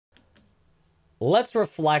let's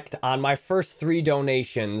reflect on my first 3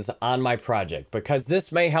 donations on my project, because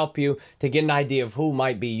this may help you to get an idea of who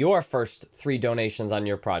might be your first 3 donations on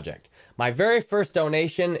your project. My very first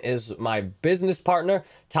donation is my business partner,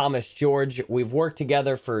 Thomas George. We've worked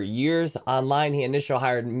together for years online. He initially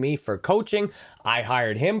hired me for coaching. I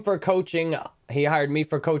hired him for coaching. He hired me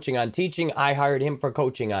for coaching on teaching. I hired him for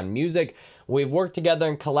coaching on music. We've worked together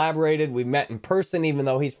and collaborated. We've met in person, even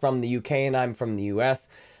though he's from the UK and I'm from the US.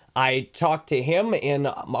 I talked to him in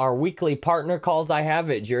our weekly partner calls I have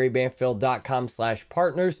at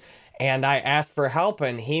jerrybanfield.com/partners, and I asked for help,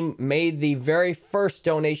 and he made the very first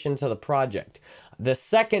donation to the project. The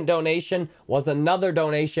second donation was another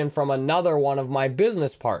donation from another one of my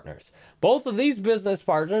business partners. Both of these business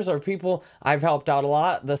partners are people I've helped out a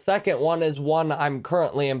lot. The second one is one I'm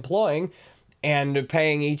currently employing and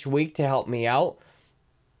paying each week to help me out.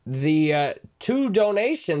 The 2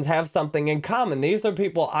 donations have something in common. These are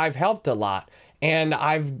people I've helped a lot and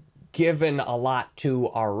I've given a lot to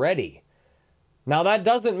already. Now, that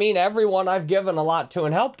doesn't mean everyone I've given a lot to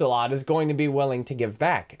and helped a lot is going to be willing to give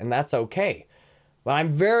back, and that's okay. But I'm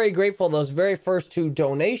very grateful those very first 2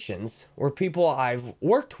 donations were people I've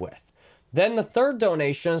worked with. Then the third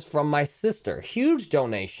donation is from my sister. Huge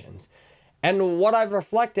donations. And what I've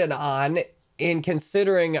reflected on in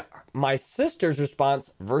considering my sister's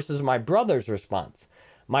response versus my brother's response.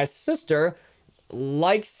 My sister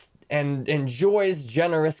likes and enjoys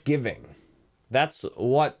generous giving. That's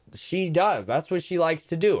what she does. That's what she likes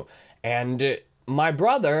to do. And my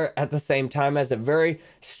brother, at the same time, has a very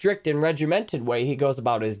strict and regimented way he goes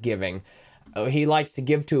about his giving. He likes to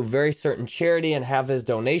give to a very certain charity and have his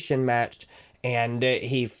donation matched. And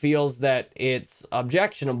he feels that it's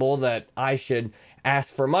objectionable that I should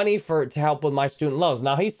ask for money to help with my student loans.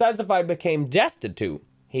 Now, he says if I became destitute,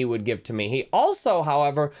 he would give to me. He also,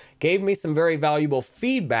 however, gave me some very valuable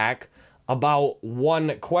feedback about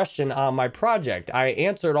one question on my project. I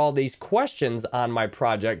answered all these questions on my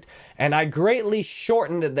project, and I greatly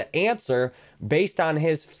shortened the answer based on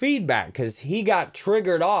his feedback, because he got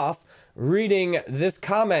triggered off reading this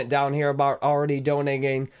comment down here about already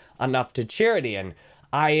donating enough to charity. And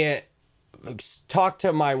I talked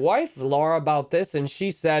to my wife, Laura, about this, and she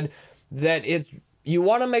said that you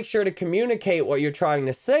want to make sure to communicate what you're trying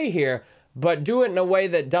to say here, but do it in a way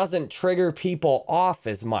that doesn't trigger people off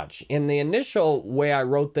as much. In the initial way I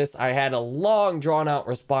wrote this, I had a long, drawn-out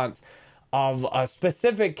response of a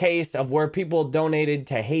specific case of where people donated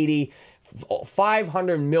to Haiti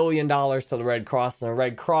 $500 million to the Red Cross, and the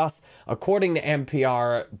Red Cross, according to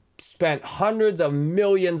NPR, spent hundreds of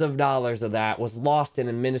millions of dollars of that, was lost in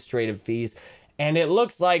administrative fees, and it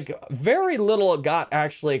looks like very little got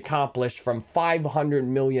actually accomplished from $500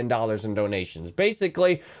 million in donations.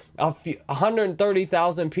 Basically,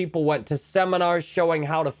 130,000 people went to seminars showing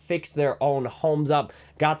how to fix their own homes up,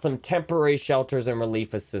 got some temporary shelters and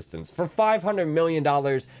relief assistance. For $500 million,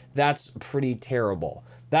 that's pretty terrible.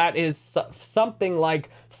 That is something like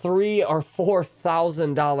 $3,000 or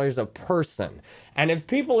 $4,000 a person. And if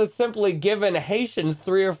people had simply given Haitians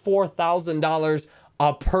 $3,000 or $4,000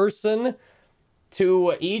 a person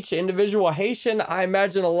to each individual Haitian, I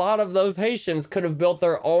imagine a lot of those Haitians could have built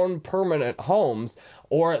their own permanent homes,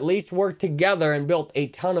 or at least worked together and built a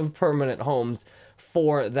ton of permanent homes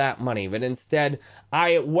for that money. But instead,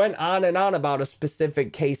 I went on and on about a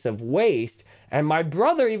specific case of waste, and my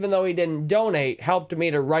brother, even though he didn't donate, helped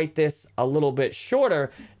me to write this a little bit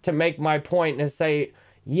shorter to make my point and say,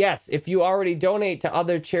 yes, if you already donate to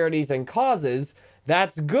other charities and causes,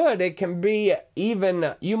 that's good. It can be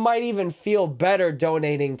even, you might even feel better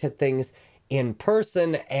donating to things in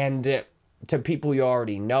person and to people you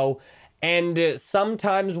already know. And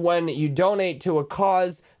sometimes when you donate to a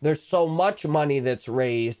cause, there's so much money that's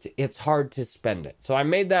raised, it's hard to spend it. So I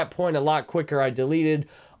made that point a lot quicker. I deleted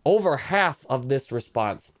over half of this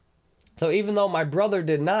response. So even though my brother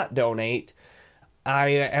did not donate,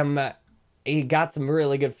 he got some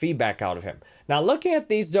really good feedback out of him. Now, looking at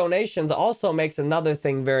these donations also makes another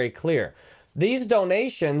thing very clear. These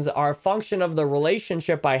donations are a function of the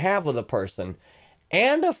relationship I have with a person,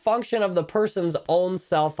 and a function of the person's own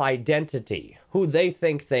self-identity, who they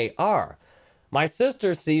think they are. My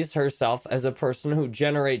sister sees herself as a person who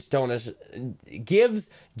gives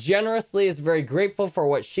generously, is very grateful for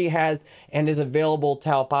what she has, and is available to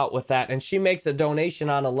help out with that. And she makes a donation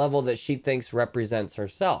on a level that she thinks represents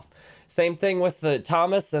herself. Same thing with the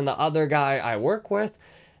Thomas and the other guy I work with.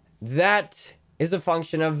 That is a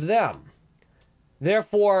function of them.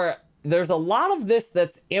 Therefore, there's a lot of this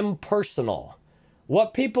that's impersonal.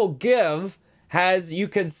 What people give has, you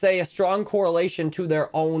could say, a strong correlation to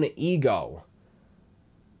their own ego.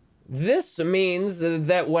 This means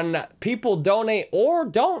that when people donate or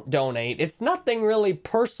don't donate, it's nothing really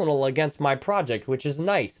personal against my project, which is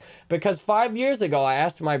nice. Because 5 years ago, I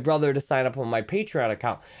asked my brother to sign up on my Patreon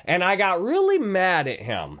account, and I got really mad at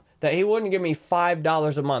him that he wouldn't give me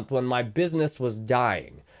 $5 a month when my business was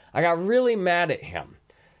dying. I got really mad at him.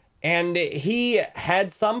 And he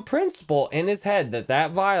had some principle in his head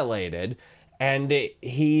that violated, and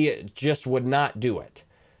he just would not do it.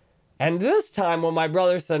 And this time when my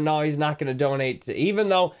brother said, no, he's not going to donate, even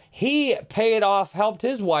though he helped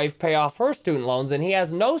his wife pay off her student loans, and he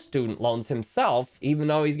has no student loans himself, even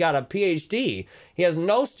though he's got a PhD, he has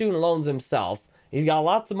no student loans himself. He's got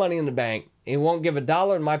lots of money in the bank. He won't give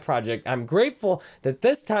 $1 in my project. I'm grateful that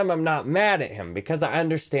this time I'm not mad at him, because I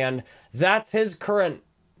understand that's his current,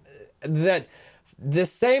 that the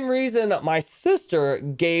same reason my sister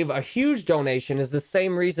gave a huge donation is the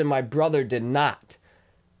same reason my brother did not.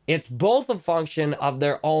 It's both a function of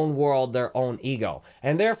their own world, their own ego.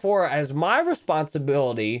 And therefore, as my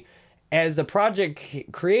responsibility as a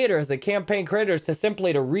project creator, as a campaign creator, is to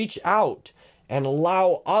simply to reach out and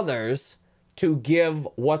allow others to give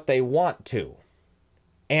what they want to.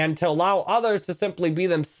 And to allow others to simply be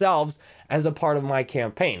themselves as a part of my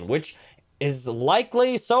campaign, which is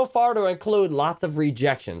likely so far to include lots of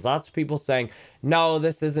rejections. Lots of people saying, no,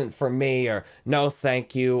 this isn't for me, or no,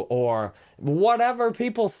 thank you, or whatever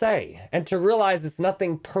people say. And to realize it's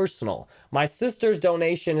nothing personal. My sister's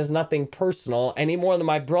donation is nothing personal any more than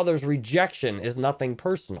my brother's rejection is nothing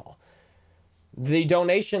personal. The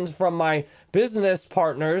donations from my business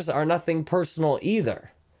partners are nothing personal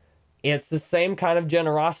either. It's the same kind of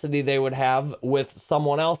generosity they would have with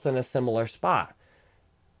someone else in a similar spot.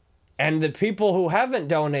 And the people who haven't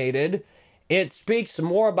donated, it speaks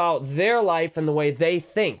more about their life and the way they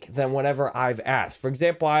think than whatever I've asked. For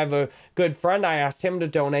example, I have a good friend, I asked him to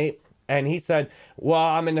donate, and he said, well,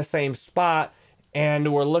 I'm in the same spot,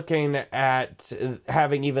 and we're looking at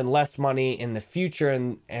having even less money in the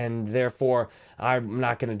future, and therefore, I'm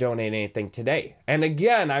not going to donate anything today. And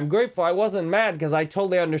again, I'm grateful I wasn't mad, because I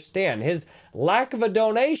totally understand. His lack of a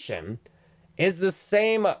donation is the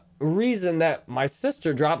same reason that my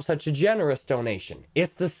sister dropped such a generous donation.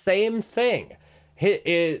 It's the same thing.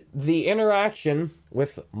 The interaction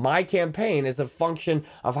with my campaign is a function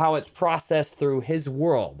of how it's processed through his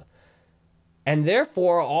world. And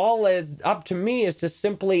therefore, all is up to me is to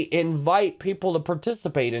simply invite people to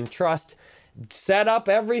participate and trust, set up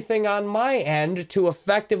everything on my end to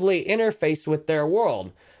effectively interface with their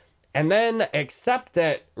world. And then accept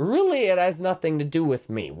that really it has nothing to do with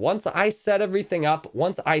me. Once I set everything up,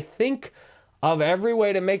 once I think of every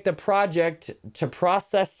way to make the project to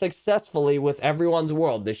process successfully with everyone's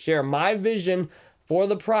world, to share my vision for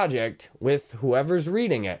the project with whoever's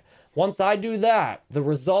reading it, once I do that, the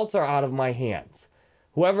results are out of my hands.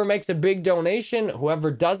 Whoever makes a big donation,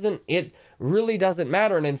 whoever doesn't, it really doesn't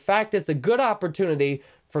matter. And in fact, it's a good opportunity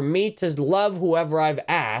for me to love whoever I've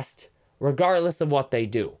asked, regardless of what they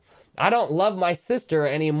do. I don't love my sister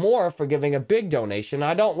any more for giving a big donation.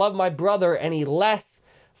 I don't love my brother any less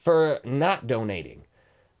for not donating.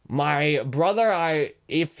 My brother,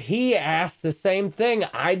 if he asked the same thing,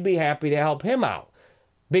 I'd be happy to help him out,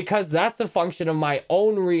 because that's a function of my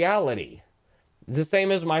own reality. The same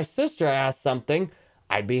as my sister asked something,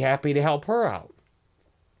 I'd be happy to help her out.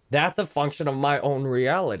 That's a function of my own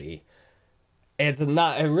reality. It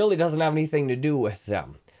really doesn't have anything to do with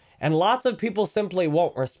them. And lots of people simply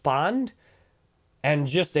won't respond and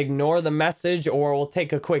just ignore the message, or will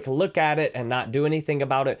take a quick look at it and not do anything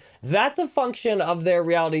about it. That's a function of their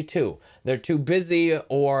reality too. They're too busy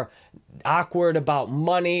or awkward about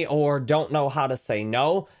money or don't know how to say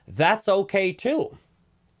no. That's okay too.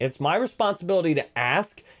 It's my responsibility to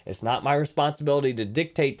ask. It's not my responsibility to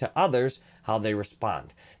dictate to others how they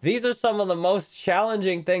respond. These are some of the most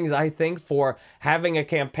challenging things, I think, for having a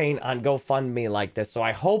campaign on GoFundMe like this. So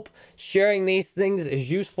I hope sharing these things is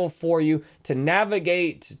useful for you to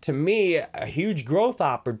navigate, to me, a huge growth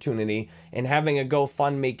opportunity in having a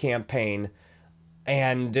GoFundMe campaign,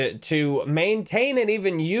 and to maintain and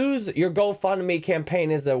even use your GoFundMe campaign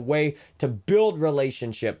as a way to build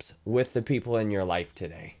relationships with the people in your life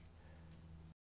today.